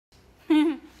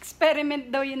Experiment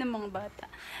daw yun ng mga bata.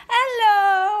 Hello!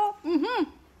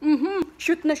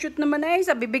 Shoot na shoot naman ay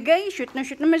sa bibigay. Shoot na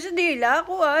shoot naman sa dila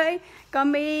ko ay.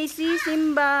 Kami si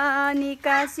Sisimba ni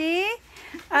Kasi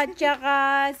at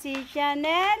saka si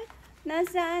Chanel.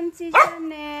 Nasaan si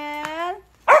Chanel?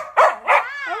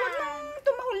 Ay, wag nang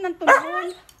tumahol ng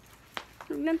tumahol.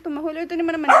 Wag nang tumahol. Ito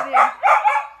naman rin.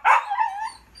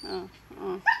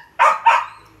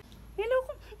 Hello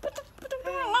ko. Putok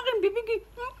ang aking bibigay.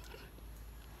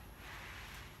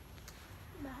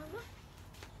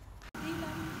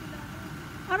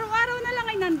 Araw-araw na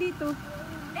lang ay nandito.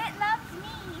 It loves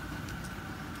me.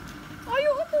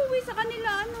 Ayaw umuwi sa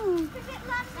kanila, ano? Because it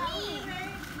loves me.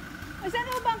 Ay,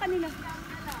 saan ba ang kanila?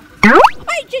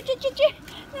 Ay, chi!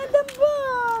 Nadamba!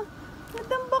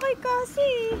 Nadamba kay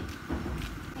Kasi.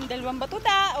 Ang dalawang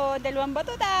batuta, dalawang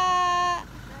batuta.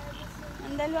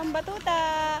 Ang dalawang batuta.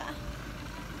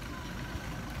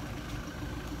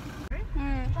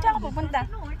 Saan ka pupunta?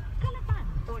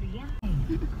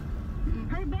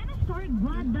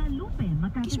 Guadalupe,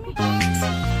 Kiss me.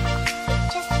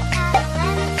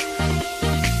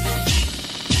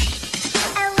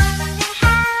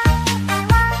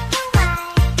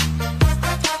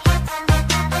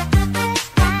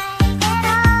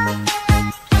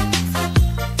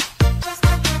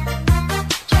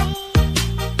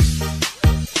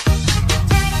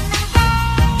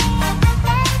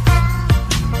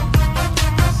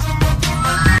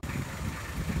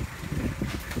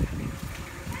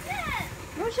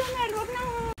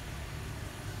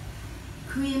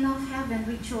 Queen of heaven,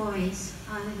 rejoice.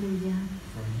 Hallelujah.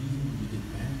 For he who did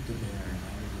meant to bear,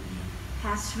 hallelujah,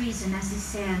 Has risen as he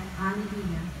said.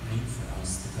 Hallelujah. made for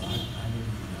us the God,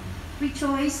 hallelujah.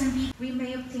 Rejoice and be, we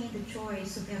may obtain the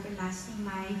joys of everlasting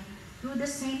life through the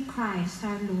same Christ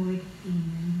our Lord.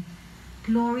 Amen.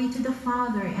 Glory to the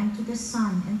Father, and to the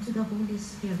Son, and to the Holy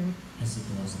Spirit. As it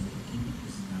was in the beginning,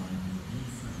 is now, and will be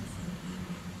forever.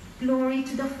 Amen. Glory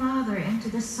to the Father, and to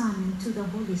the Son, and to the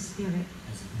Holy Spirit.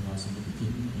 As it was in the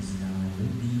beginning, is now, and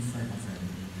will be forever.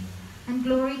 Amen. And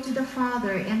glory to the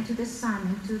Father, and to the Son,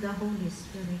 and to the Holy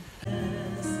Spirit.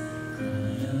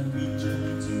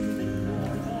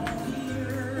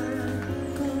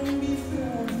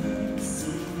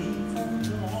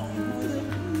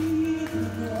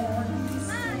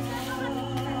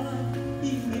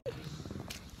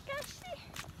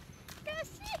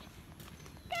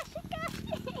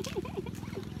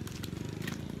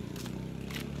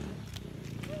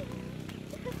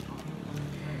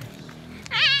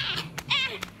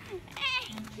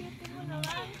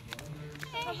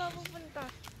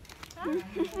 Ang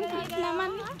cute naman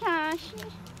ni Kasi.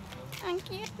 Ang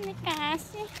cute ni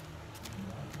Kasi.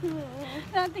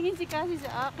 Natingin si Kasi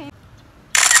sa akin.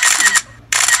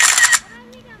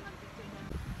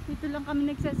 Dito lang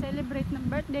kami nagsa-celebrate ng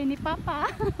birthday ni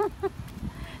Papa.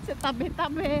 Sa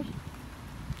tabi-tabi.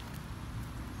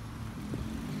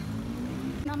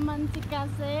 Naman si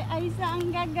Kasi ay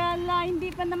saan gagala. Hindi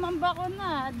pa naman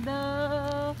bakunado.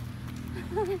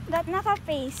 That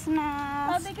naka-face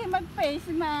mask. Sabi kayo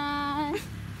mag-face mask.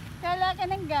 Kala ka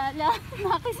ng gala.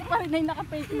 Nakis pa rin ay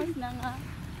naka-face mask na nga.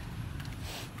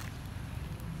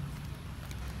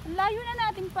 Layo na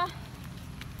natin pa.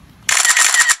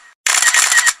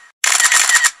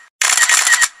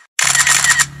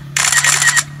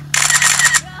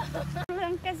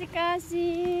 Palang kasi.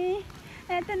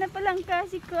 Eto na palang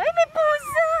kasi ko. Ay, may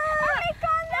pusa! Oh my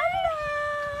God! Hello!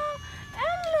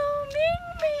 Hello, Ming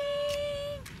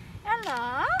Ming!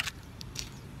 Hello?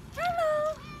 Hello?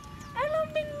 Hello,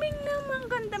 Ming Ming naman.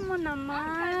 Ganda mo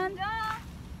naman. Ganda.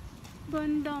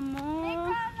 Ganda mo. May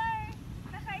color.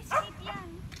 Naka-escape yan.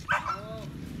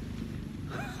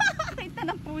 Kita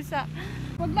ng pusa.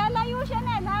 Huwag lalayo siya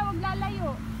na, ha? Huwag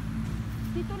lalayo.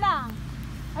 Dito lang.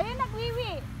 Ayun,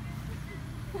 nagwiwi.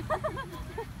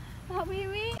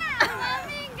 Nagwiwi.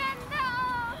 Mami, ganda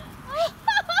oh.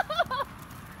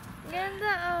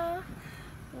 Ganda oh.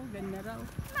 Oh, ganda raw.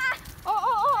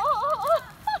 Oh.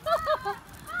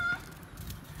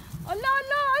 Ala.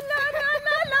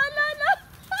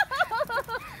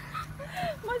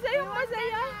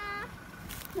 Masaya.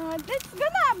 Let's go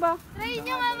na ba? Try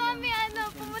nyo nga mami,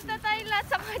 pumunta tayo lahat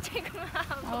sa kotse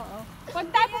kumahaba. Oo. Pag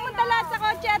tayo pumunta lahat sa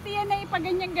kotse at yan ay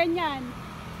ipaganyan-ganyan.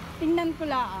 Tingnan ko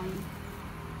lang.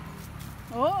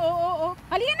 Oo.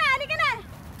 Halika na.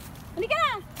 Halika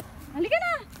na,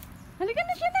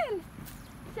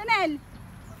 Chanel.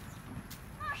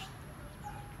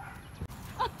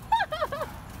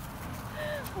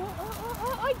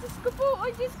 Ay, Diyos ko po.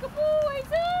 Ay,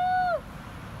 so.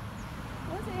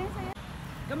 Oh, saya.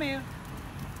 Come here.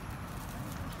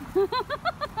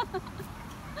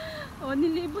 Oh,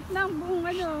 nilibot na ang buong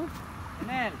ano.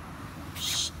 Chanel.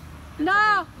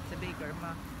 No! Sa baker,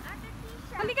 ma.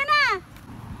 Halika na!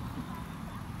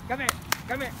 Kami!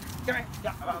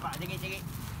 Ya, baba, sige.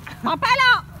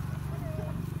 Papalo!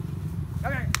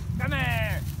 Kami!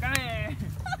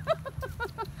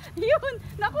 Yun!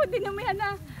 Naku, dinumihan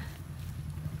na.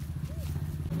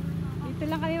 Dito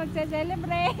lang kami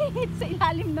magse-celebrate sa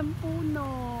ilalim ng puno.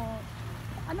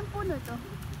 Anong puno ito?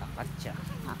 Akasya.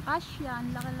 Akasya.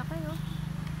 Ang laki-laki oh.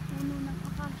 Puno ng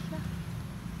akasya.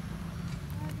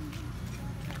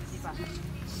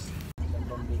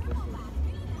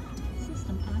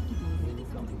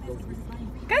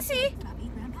 Kasi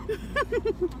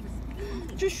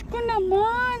Diyos ko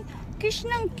naman. Kiss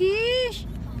ng kiss.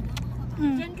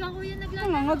 Diyan ka kuya naglalaro.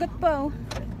 Nangangagat pa oh.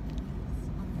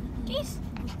 Kiss.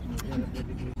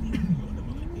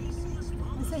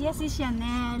 Masaya si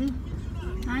Chanel.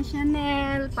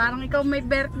 Chanel. Parang ikaw may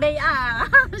birthday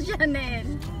Chanel.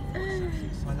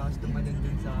 Malakas tumalon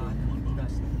dun sa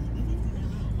gas.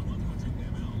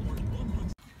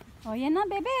 Oh, yan na,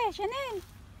 bebe. Chanel.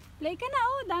 Play ka na,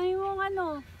 oh. Dami mong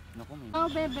ano. Naku, may... Oh,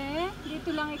 bebe.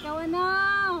 Dito lang ikaw, ano.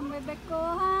 Bebe ko,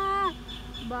 ha.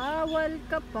 Bawal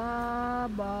ka pa.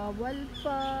 Bawal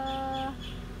pa.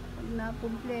 Pag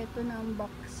nakumpleto na ang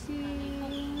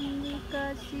vaccine.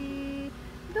 Kasi,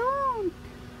 don't.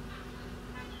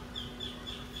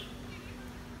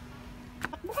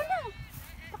 Takbo ka na.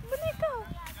 Takbo na ikaw.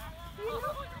 Ayun,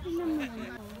 oh. Tingnan mo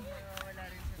yan, oh.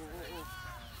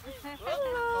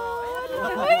 Hello!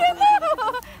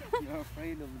 You're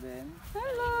afraid of them?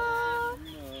 Hello!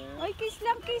 Oy, kiss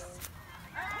lang, kiss!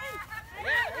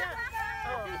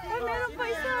 Ay, meron pa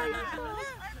isa!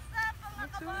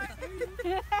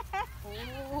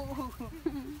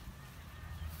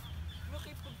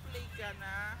 Makipag-play ka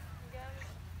na?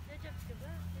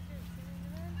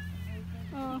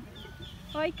 Oh.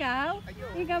 Oh, ikaw?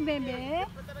 Ikaw, bebe?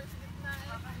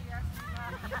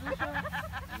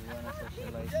 You wanna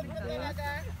socialize with them?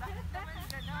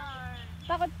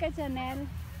 Takot ka, Chanel?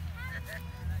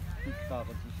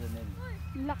 Takot si Chanel.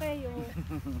 Laki, oh.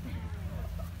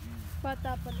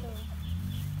 Bata pa to.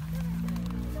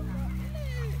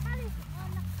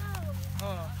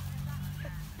 Oh.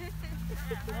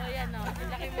 Oh, yan o.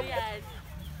 Laki mo yan.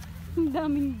 Ang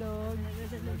daming dog.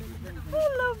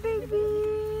 Hello, baby!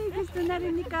 Gusto na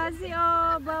rin ni Cassie,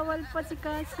 oh. Bawal pa si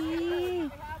Cassie.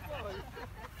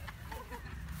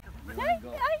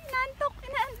 Ay, nantok,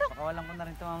 inantok. Pakawalan ko na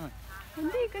rin ito, mama.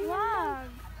 Hindi, kanya.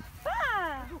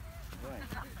 Pa!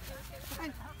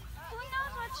 Who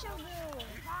knows what she'll do?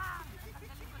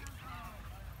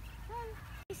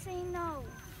 Say no.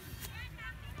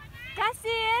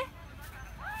 Kasi?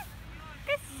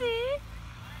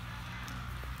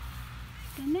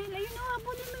 Chanel, ayun o,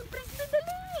 habulin mo yung frisbee,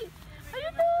 dali!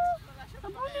 Ayun o,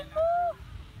 habulin mo!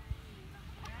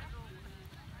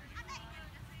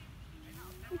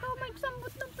 Ikaw may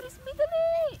sambot ng frisbee,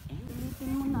 dali!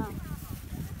 Ulitin mo na.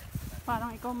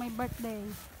 Parang ikaw may birthday.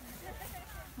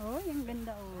 Oh, yung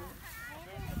ganda oh.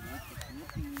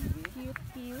 Cute,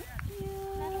 cute,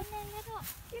 Laro cute. na, laro.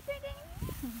 Cute din.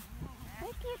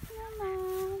 Ay, cute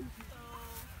naman.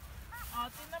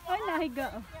 Ay,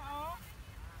 nahiga oh.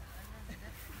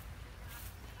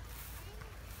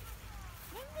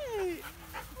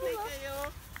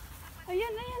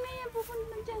 Ayan,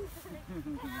 pupunta dyan.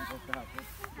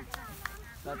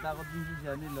 Tatakot din si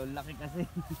Chanel, oh. Laki kasi.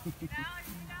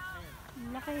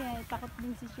 Laki eh, takot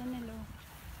din si Chanel oh.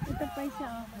 Ito pa isa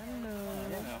oh. Hello.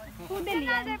 Poodle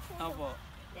yan. Opo.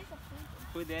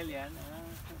 Poodle yan.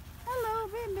 Hello,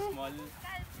 baby. Small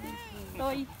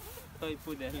Toy. toy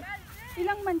poodle.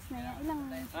 Ilang months na yan? Ilang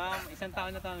months? Isang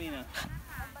taon na to, Amina.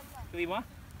 3 mo?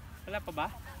 Wala pa ba?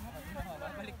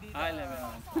 Balik dito. 11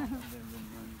 months.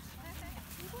 11 months.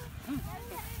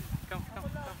 Come.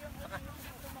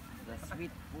 The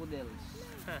sweet poodles.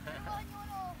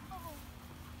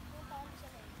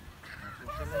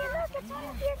 Kasi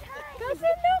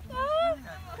look oh!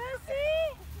 Kasi!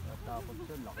 Tatakot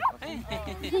siya, laki kasi.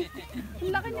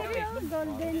 Ang laki niya rin oh,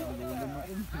 golden.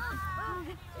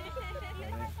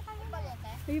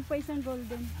 Ayun pa isang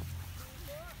golden.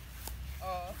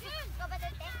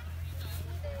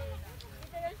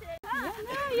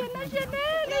 Ayan na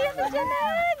Chanel! Ayan na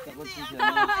Chanel! Takot si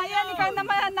Chanel. Ayan, ikaw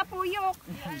naman napuyok.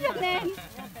 Chanel!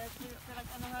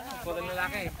 Puro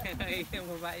lalaki. Yung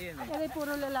babae yun eh. Kasi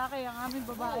puro lalaki ang aming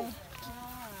babae.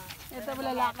 Ito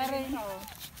lalaki rin.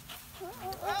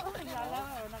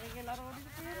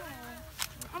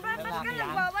 Ang bakit ka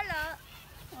nagbawala?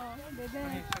 Oh, bebe.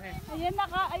 Ayan na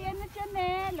ka, ayan na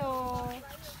Chanel. Oh.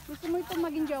 Gusto mo itong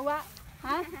maging jowa?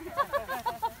 Ha?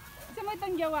 Gusto mo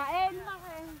itong jowain?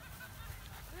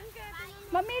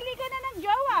 Mamili ka na ng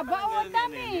jowa. Baon.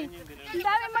 dami. Ang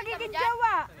dami magiging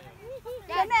jowa.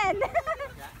 Chanel.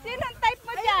 Sino ang type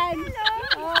mo dyan?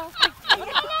 Oh.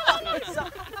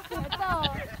 Ito.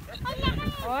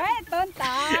 Oh, ito ang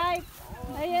type.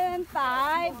 Ayan ang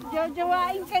type.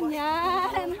 Jojowain ka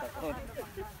niyan.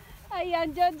 Ayan,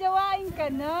 jojowain ka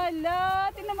na.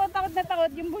 Ala, tingnan mo, takot na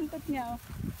takot yung buntot niya. Oh.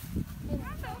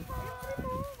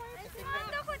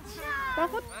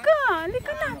 Takot ka.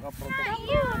 Halika na.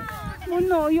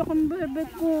 Ano, iyak ang bebe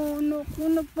ko.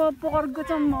 Naku, nagpapakarga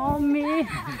sa mami.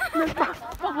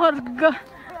 Nagpapakarga.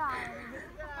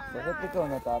 Bakit ikaw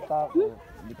natatakot?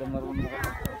 Hindi ka marunong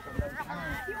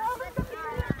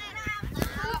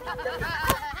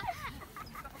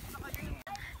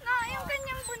No, yung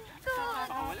kanyang buntot.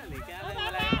 Wala eh. Kaya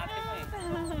wala yung ate mo eh.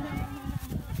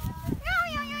 No,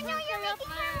 you're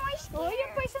making her more Oh,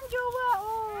 yan pa isang jowa.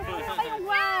 Oh, ano kayong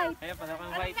white? Kaya pasok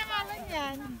ang white.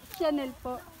 Chanel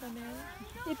po.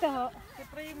 Ito ho.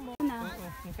 Na.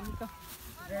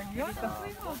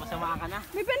 Masama ka na.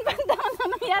 May panbanda ka na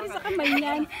nangyari sa kamay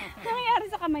niyan. Nangyari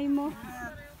sa kamay mo.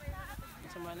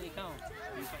 Masama na ikaw.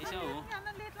 Yung pa isa oh.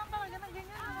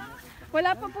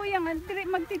 Wala pa po yan.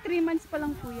 Magti 3 months pa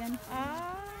lang po yan.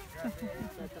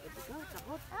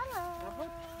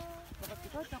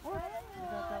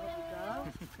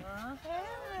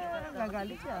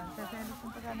 Gagalit siya. Sasalit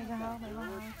kung pagka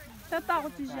naghahawak.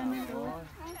 Tatakot si Chanel.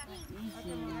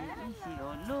 Easy,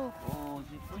 oh look, oh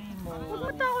si Primo. Huwag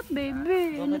matakot, baby.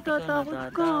 Natatakot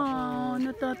ka.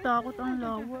 Natatakot ang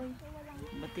laway.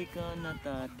 Ba't ka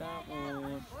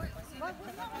natatakot?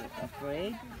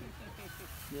 Afraid?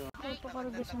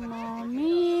 Papakarga sa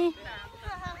mami.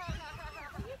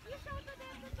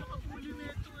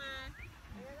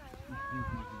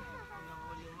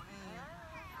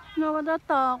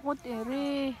 Nakatatakot,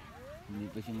 Eri. Hindi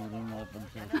pa siya marunong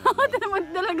makapagsalita. Ito naman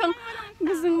talagang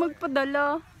gustong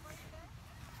magpadala.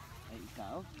 Ay,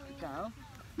 ikaw? Ikaw?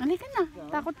 Halika na.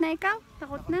 Takot na ikaw?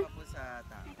 Takot na?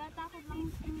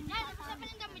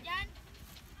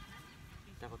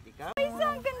 Takot ikaw? Ay,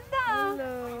 ang ganda.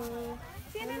 Hello.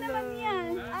 Sino naman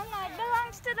yan?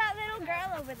 belongs to that little girl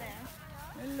over there.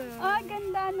 Hello. Ah,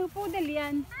 ganda. No, poodle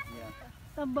yan. Yeah.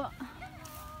 Taba.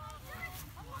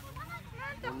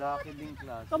 Lalaki din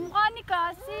klase. Kamukha ni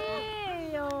kasi.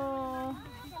 Oh.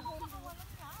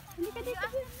 Hindi ka dito.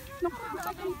 Naku,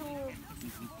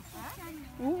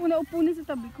 oo, naupo na sa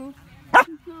tabi ko.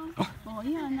 Oh,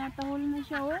 yan. Natahol na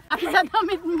siya. Oh. Ay, sa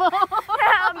damit mo.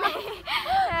 Help me!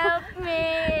 Help me!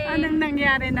 Anong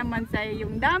nangyari naman sa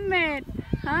iyong damit?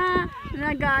 Ha?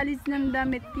 Nag-aalis ng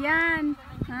damit yan.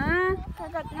 Ha?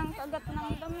 Kagat ng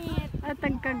damit. At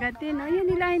ang-kagatin. Oh, yan,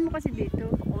 nilahin mo kasi dito.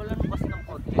 Wala mo kasi ng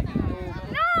konti dito.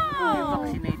 No!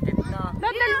 Vaccinated na.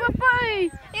 Dadalwa pa eh.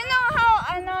 You know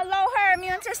how low her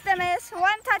immune system is?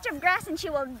 One touch of grass and she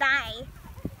will die.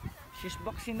 She's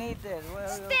vaccinated. Well,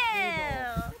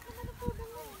 Still.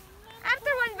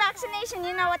 After one vaccination,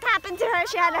 you know what happened to her?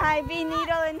 She had a IV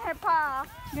needle in her paw.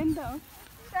 Ganda oh.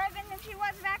 So even if she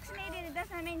was vaccinated, it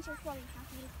doesn't mean she's fully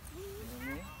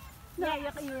vaccinated.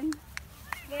 Naiyak yun.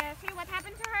 Yeah, see what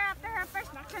happened to her after her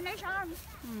first vaccination?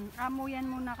 Amuyan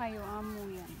muna kayo.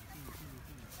 Amuyan.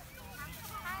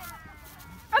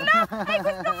 Ala! Ay,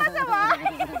 gusto mo nawa!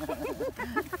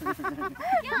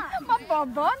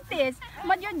 Mabobontis.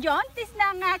 Madyojontis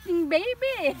na ang aking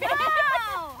baby.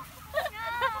 No!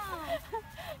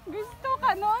 Gusto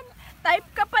ka nun?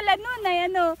 Type ka pala nun. Ay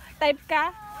ano, type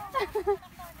ka?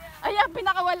 Ayan,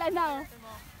 pinakawala na oh.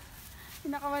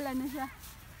 Pinakawala na siya.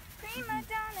 Prima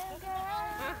donna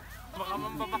girl. Baka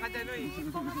mambaba ka dyan eh.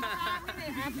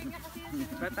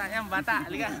 Bata yan, bata.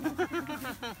 Halika.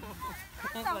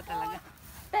 Bata talaga.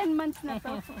 10 months na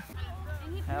to.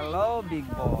 Hello, big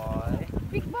boy.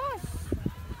 Big boss.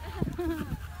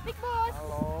 Big boss.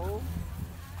 Hello.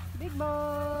 Big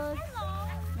boss.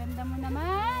 Ganda mo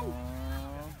naman.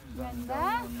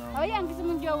 Ganda. Oh, yan. Gusto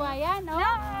mong jowa yan, oh?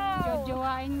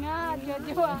 Jojowain nga.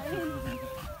 Jojowain.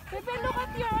 Pepe, look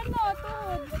at your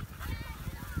tuhod.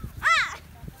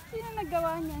 Sino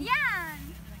naggawa niyan?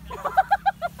 Yan!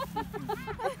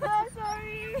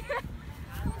 Sorry.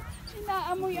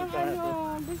 Inaamoy ang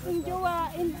ano. Gustong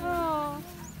jowain, oh.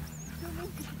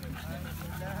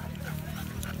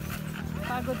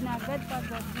 Pagod na agad,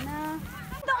 pagod na.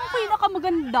 Ito ang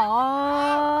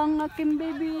pinakamagandang aking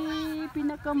baby.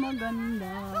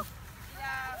 Pinakamaganda.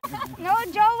 No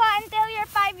jowa until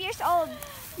you're 5 years old.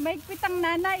 May pitang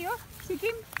nanay, oh. Si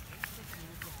Kim.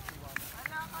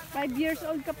 5 years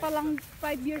old ka pa lang.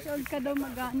 5 years old ka daw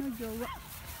mag-ano, jowa.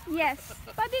 Yes.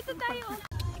 Pa dito tayo.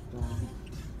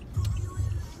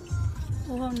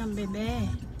 Uhaw ng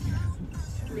bebe.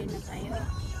 Uwi na tayo.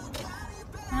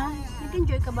 Ha?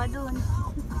 Nag-enjoy ka ba doon?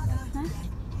 Ha?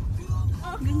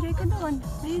 Mag-enjoy ka doon.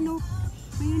 Ayun oh.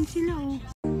 Ayun sila oh.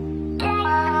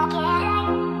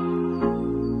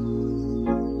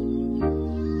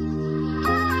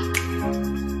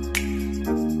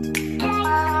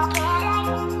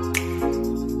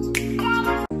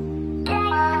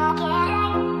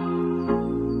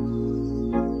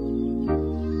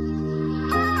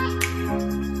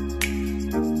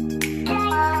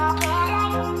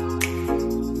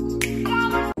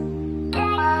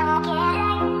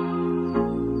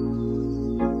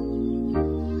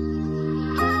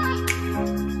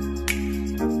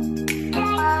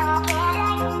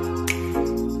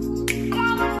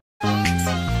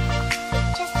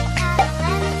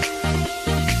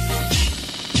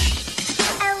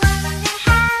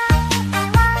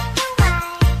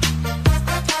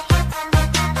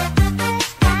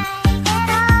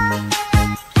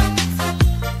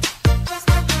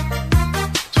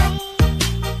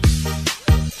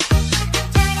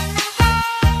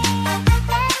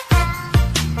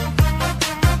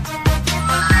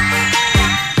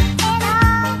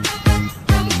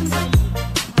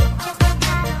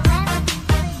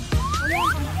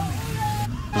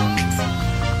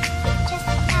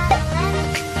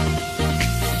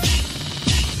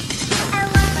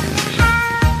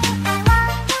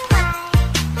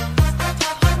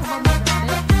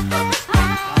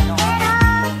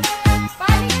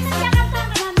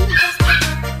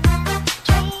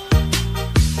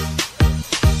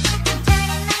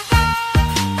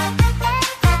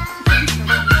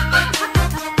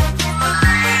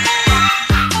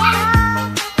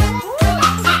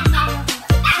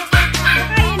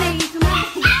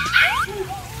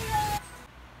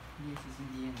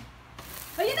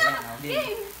 Ayun na!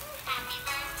 Game!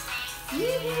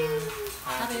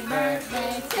 Happy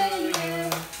birthday to you!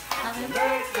 Happy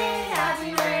birthday,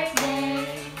 happy birthday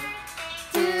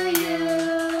to you!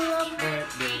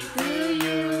 Birthday to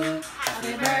you!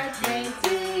 Happy birthday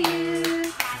to you!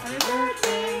 Happy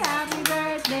birthday, happy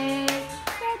birthday!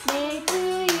 Birthday to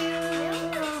you!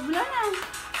 Bulan na!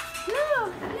 Blue!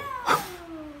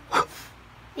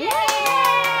 Yay!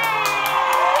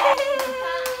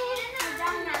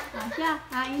 Asya,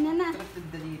 kain na na.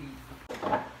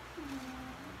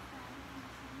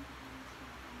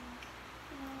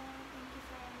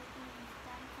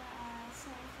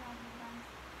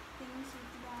 Things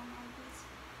you've done and please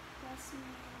bless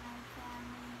me